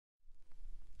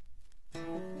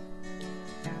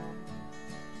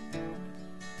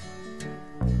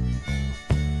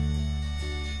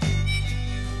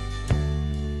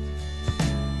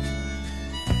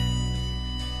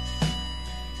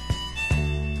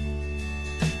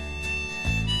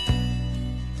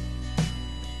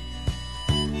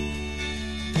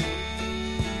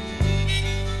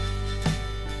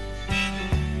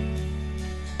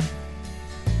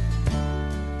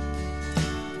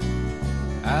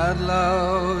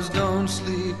Outlaws don't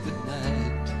sleep at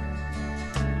night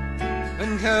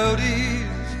when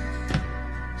coyotes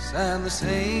sound the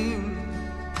same.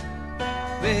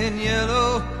 When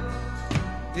yellow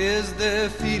is their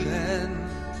feeling,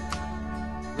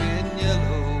 when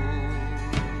yellow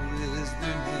is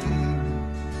their name.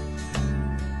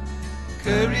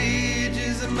 Courage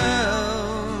is a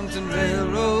mountain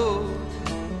railroad,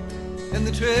 and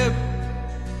the trip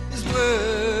is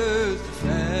worth the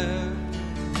fare.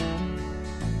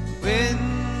 When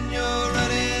you're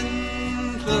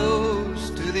running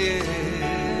close to the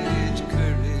edge,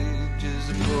 courage is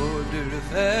a border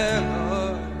affair,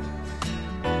 Lord.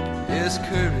 Yes,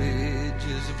 courage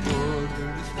is a border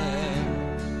affair.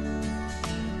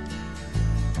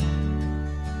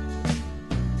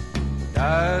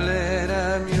 Darling,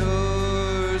 I'm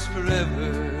yours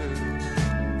forever,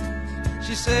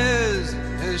 she says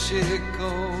as she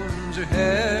combs her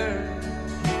hair.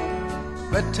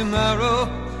 But tomorrow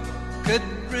could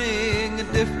bring a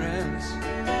difference.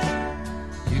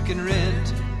 You can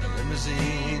rent a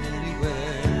limousine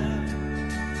anywhere.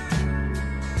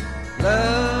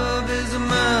 Love is a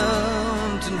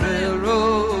mountain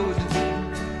railroad,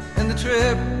 and the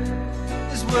trip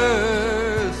is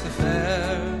worth the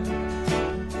fare.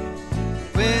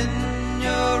 When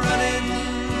you're running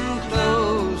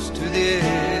close to the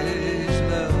edge,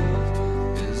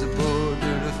 love is a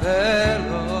border affair,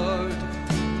 Lord.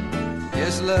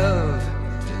 Yes, love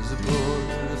is a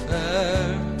border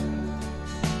affair.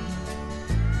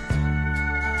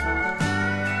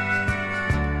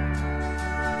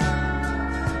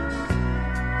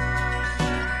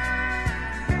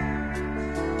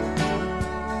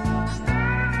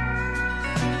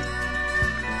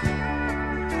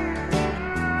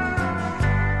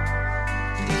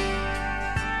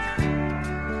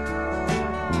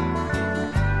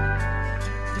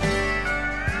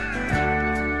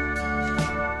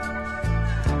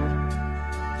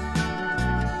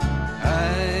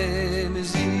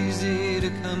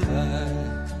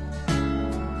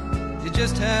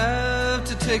 Just have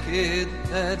to take it,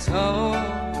 that's all.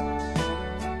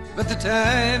 But the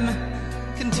time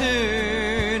can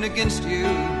turn against you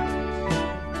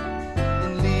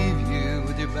and leave you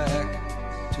with your back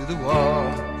to the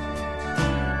wall.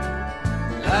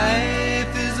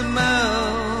 Life is a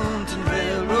mountain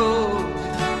railroad,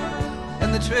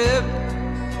 and the trip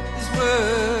is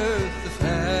worth the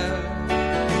fare.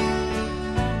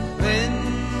 When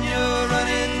you're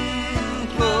running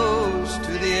close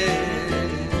to the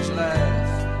edge,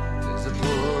 life is a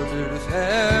border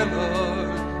affair.